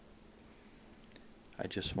I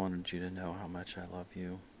just wanted you to know how much I love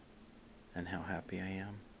you and how happy I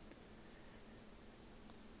am.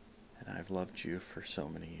 And I've loved you for so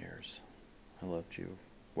many years. I loved you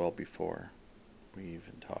well before we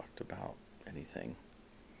even talked about anything.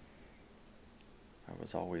 I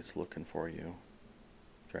was always looking for you,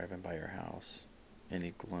 driving by your house.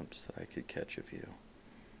 Any glimpse that I could catch of you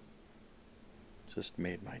just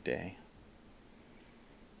made my day.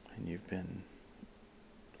 And you've been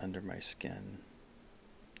under my skin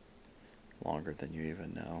longer than you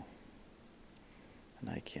even know. And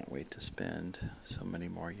I can't wait to spend so many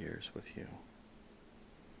more years with you.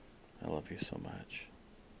 I love you so much.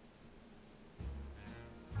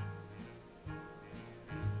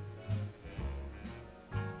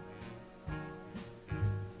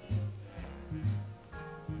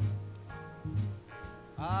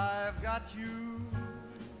 I've got you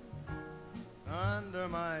under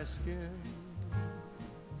my skin.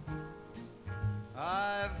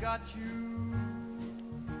 I've got you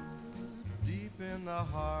deep in the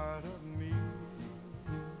heart of me.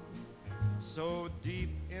 So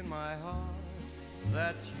deep in my heart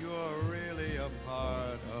that you're really a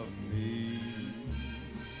part of me.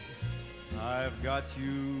 I've got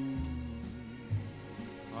you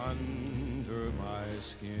under my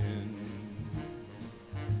skin.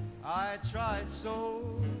 I tried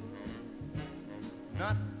so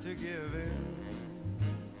not to give in.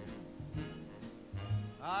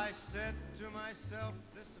 I said to myself,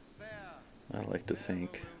 this affair I like to never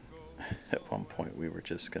think will go so at one point well. we were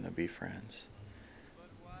just going to be friends. But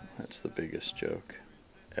why That's should the I biggest try to joke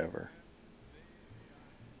resist ever. when